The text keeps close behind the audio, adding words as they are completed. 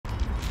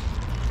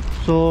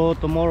So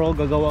tomorrow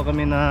gagawa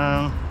kami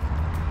ng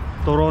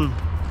turon.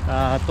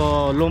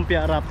 To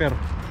lumpia wrapper.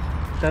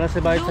 Sana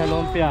sabay sa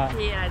lumpia.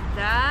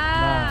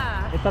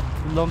 Да. Это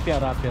lumpia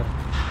wrapper.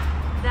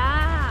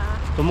 Да.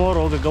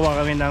 Tomorrow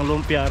gagawa kami ng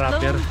lumpia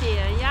wrapper.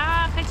 Lumpия.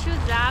 Я хочу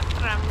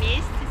завтра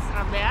вместе с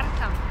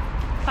Робертом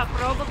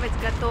попробовать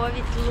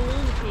готовить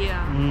лумпия.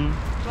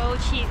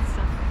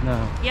 Поучиться.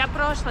 Я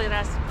прошлый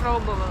раз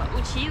пробовала,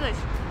 училась,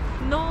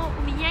 но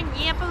у меня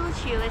не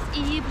получилось,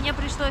 и мне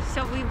пришлось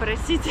все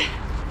выбросить.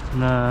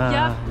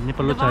 Не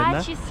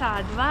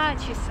получается, 2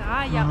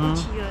 часа я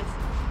училась.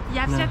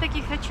 Я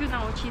все-таки хочу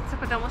научиться,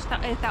 потому что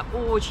это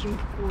очень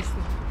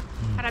вкусно.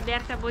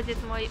 Роберто будет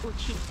мой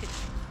учитель.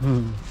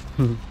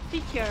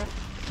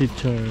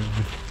 Teacher.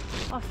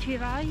 А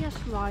вчера я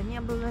шла,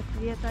 не было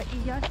света, и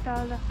я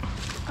стала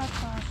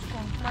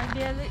какашком. Мой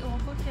белый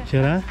обувь.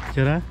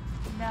 Вчера?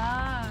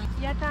 Да.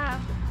 Я там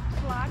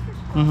шла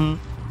пешком.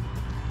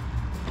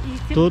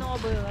 И темно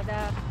было,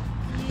 да.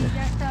 И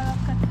я стала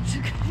в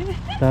катушек.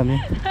 Там.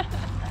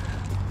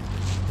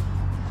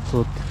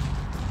 Тут.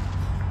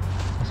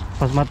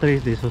 Посмотри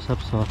здесь,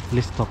 усапсо,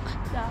 листок.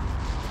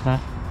 Да.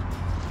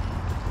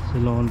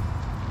 Силон.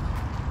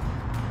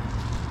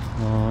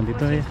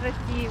 Очень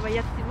красиво.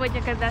 Я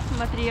сегодня, когда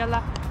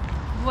смотрела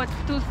вот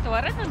в ту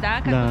сторону,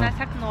 да, как у нас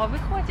окно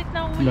выходит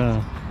на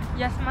улицу,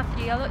 я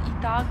смотрела, и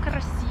так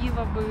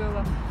красиво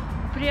было.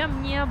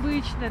 Прям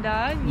необычно,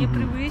 да,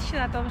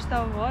 непривычно о том,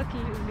 что вот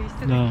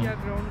листья такие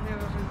огромные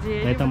уже,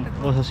 дерево. Это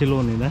оса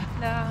силоны, да?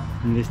 Да.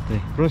 Листы.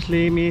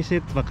 Прошлый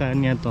месяц пока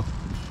нету.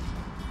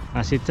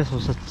 А сейчас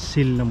оса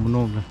сильно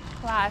много.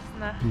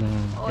 Классно. Да.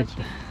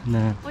 Очень.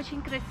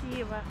 Очень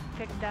красиво,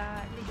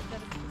 когда листья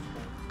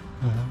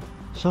распускаются.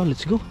 So,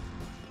 let's go.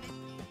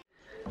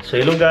 So,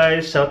 hello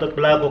guys. Shoutout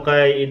pala ako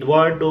kay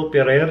Eduardo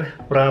Ferrer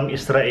from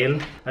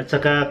Israel at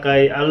saka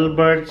kay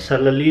Albert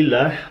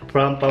Salalila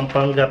from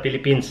Pampanga,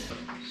 Philippines.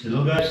 So,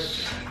 hello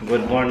guys.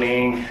 Good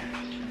morning.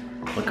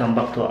 Welcome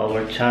back to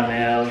our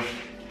channel.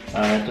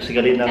 Ito si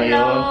Galina ngayon.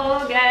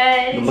 Hello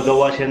guys.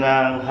 Gumagawa siya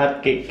ng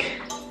hot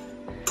cake.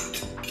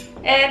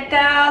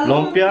 Это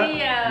Lumpia?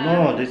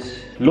 No, this is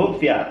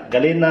Lumpia.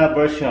 Galina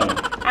version.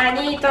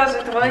 Они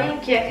тоже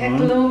тоненькие,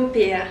 как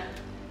Lumpia.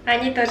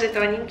 Они тоже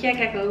тоненькие,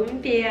 как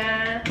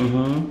Lumpia.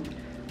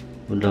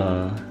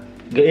 Udah.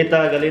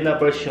 Ita Galina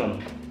version.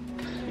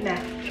 Да.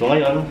 So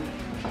ngayon,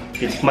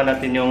 tikman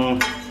natin yung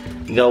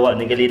gawa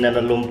ni Galina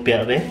ng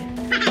lumpia, be.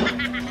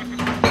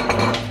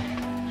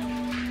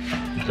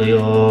 Ito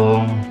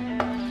yung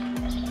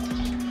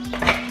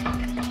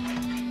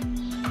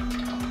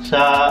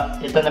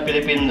ito na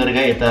Pilipino rin,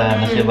 ito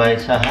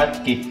nasibay sa hot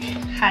cake.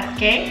 Hot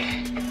cake?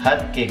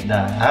 Hot cake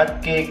na.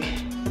 Hot cake.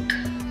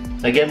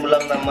 Lagyan mo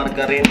lang ng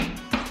margarine.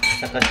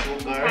 Saka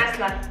sugar.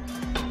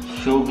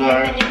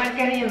 Sugar. Это не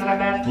маргарин,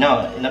 Роберт.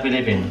 No, на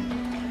Philippines.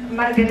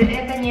 Маргарин,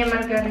 это не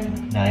маргарин.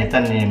 Nah, itu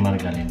nih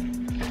margarin.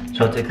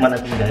 So, tikman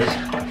natin guys.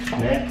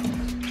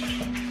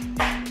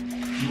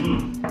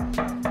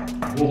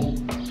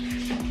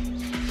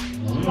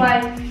 Why?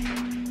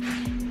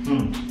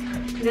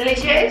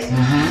 Delicious?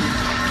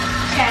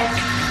 Yes.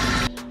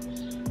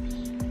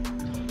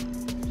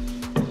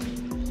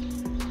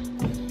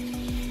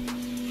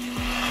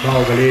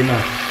 Wow,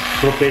 Galina.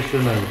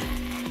 Professional.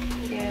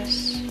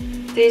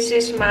 This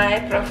is my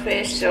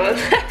profession.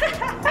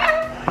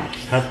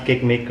 Hot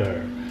cake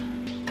maker.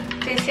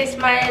 This is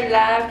my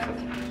love.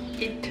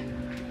 It.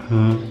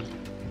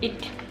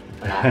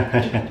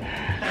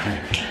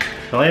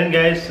 So ngayon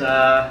guys,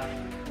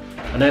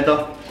 ano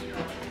ito?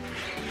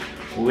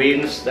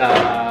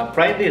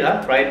 Friday,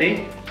 ha?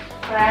 Friday?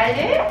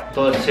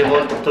 So,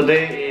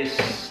 today is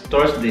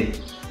Thursday.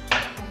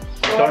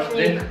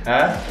 Thursday?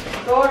 Ha?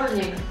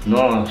 Вторник.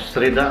 No,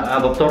 Srida.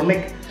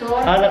 Vtornik.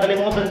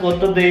 Nakalimutan ko.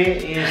 Today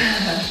is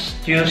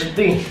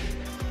Tuesday.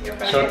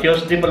 So,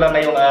 Tuesday pala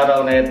ngayong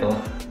araw na ito.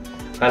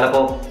 Kala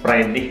ko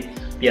Friday.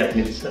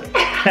 Piatnitsa.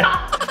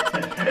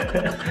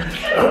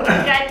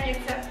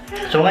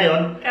 So,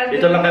 ngayon,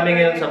 dito lang kami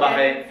ngayon sa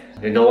bahay.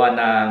 Gagawa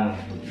ng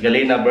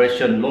Galina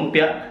version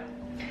lumpia.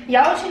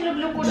 Я очень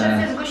люблю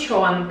кушать со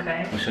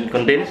сгущенкой.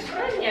 Condensed?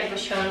 Не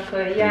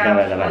сгущенка, я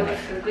люблю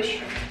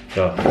сгущенку.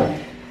 So,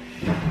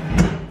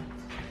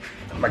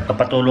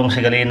 magpapatulong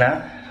si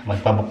Galina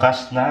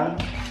magpabukas ng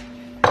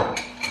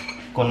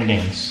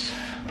condense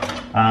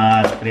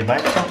at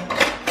revise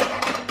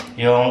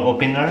yung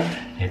opener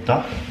ito.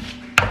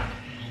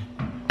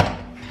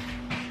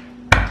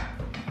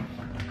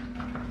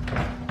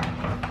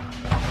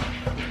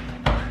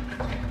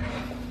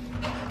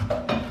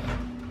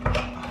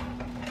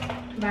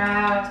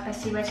 Вау,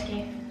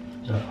 спасибочки.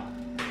 So.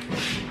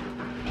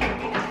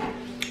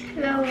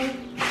 Hello.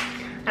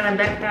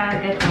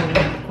 Роберта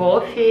готовит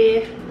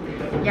кофе.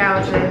 Я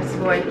уже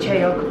свой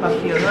чаек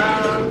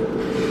попила.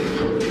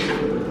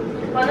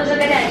 Он уже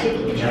горячий.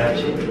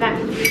 Горячий? Да.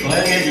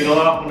 Ngayon,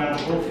 ginawa ko ng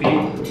coffee.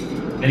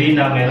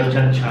 Galina, meron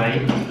siyang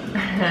chai.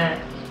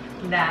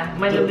 Да,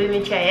 мы любим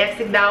чай. Я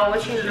всегда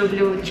очень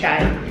люблю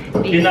чай.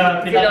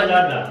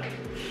 Pinakulada.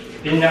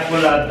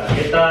 Pinakulada.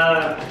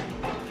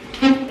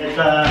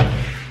 Это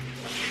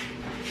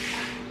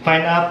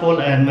pineapple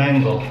and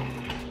mango.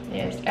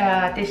 Yes,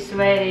 this is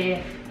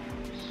very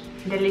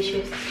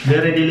delicious.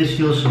 Very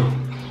delicioso.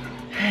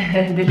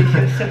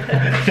 Delicious.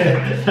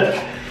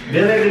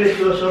 Very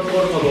delicioso,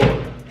 por favor.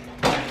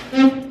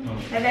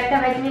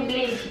 Ребята, возьми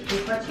блинчики,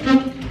 хочешь?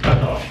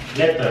 Ito,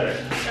 letter.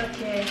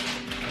 Окей.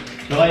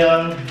 So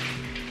ngayon,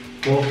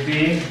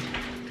 coffee.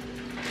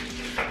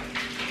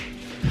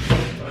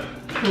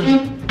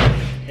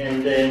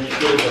 And then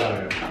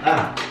sugar.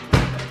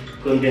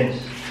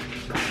 Condensed.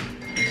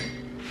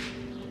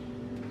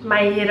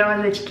 Мои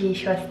розочки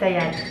еще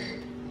стоят.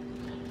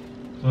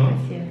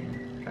 Красиво.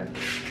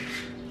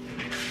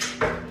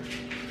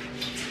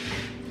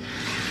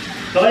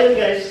 So ayun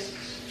guys,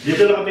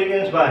 dito lang kami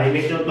ngayon sa bahay.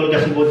 May tutol ka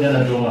sibod niya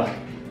na duma.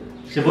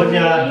 Sibod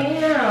niya...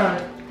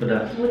 Нет,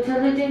 Куда? мы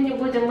целый день не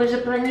будем, мы же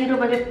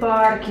планировали в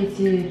парк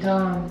идти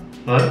там.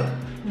 What?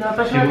 Да,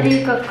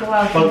 посмотри, как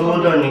классно.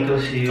 Погода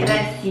некрасиво.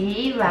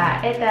 Красиво,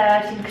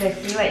 это очень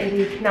красиво,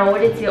 и на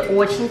улице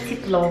очень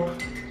тепло.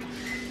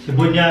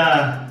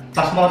 Сегодня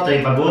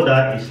посмотрим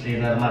погода, если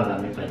нормально,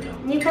 мы пойдем.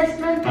 Не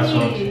посмотри.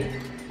 Посмотрим.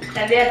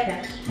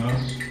 Наверное.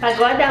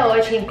 Погода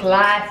очень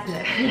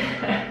классная.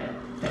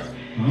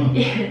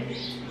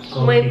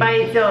 Мы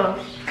пойдем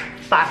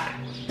в парк.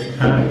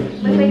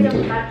 Мы пойдем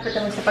в парк,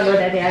 потому что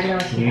погода реально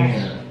очень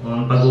Нет,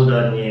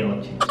 погода не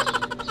очень.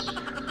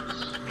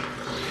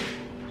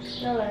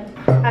 Ну ладно.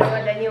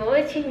 Погода не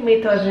очень,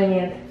 мы тоже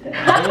нет.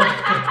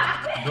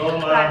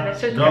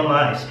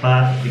 Дома,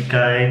 спать,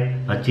 пикай,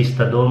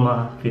 чисто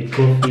дома, пить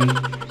кофе.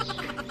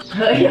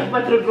 Я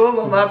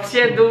по-другому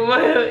вообще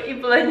думаю и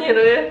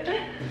планирую.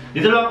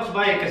 Dito lang ako sa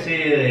bahay kasi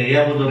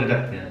я буду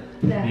редактор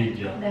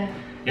video.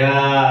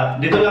 Да.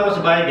 Dito lang ako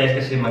sa bahay guys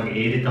kasi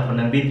mag-edit ako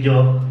ng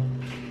video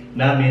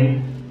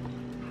namin.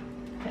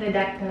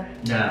 Редактор.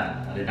 Na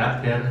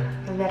redactor.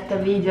 Редактор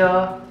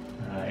видео.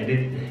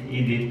 Edit.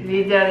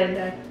 Видео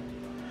редактор.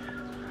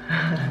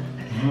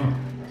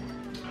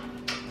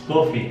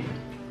 Coffee.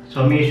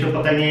 So may issue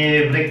pa ka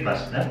ni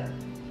breakfast, да?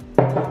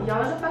 Я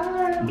уже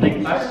поняла.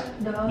 Breakfast?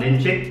 Да.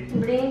 Блинчик?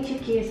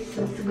 Блинчики с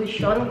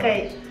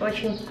сгущенкой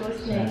очень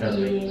вкусные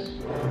и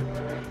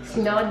с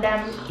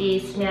медом и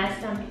с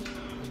мясом.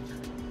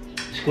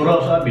 Скоро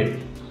ako sa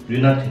abit.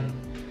 Yun natin.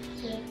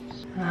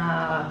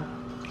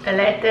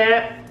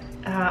 Later,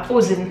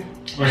 ужин.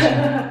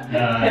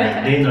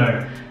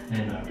 Dinner.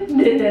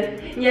 Dinner.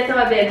 Нету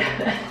обеда.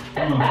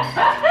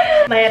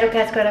 Моя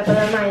рука скоро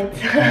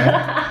поломается.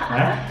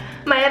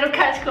 Моя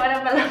рука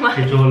скоро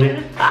поломается. Тяжелый.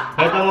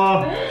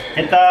 Поэтому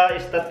это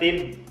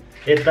статив.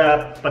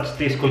 Это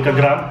почти сколько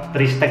грамм?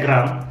 300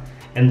 грамм.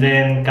 And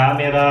then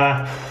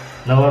камера,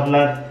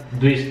 наверное,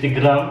 200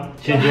 грамм.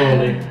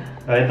 Тяжелый.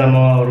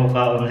 Поэтому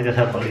рука у нас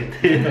касапалит.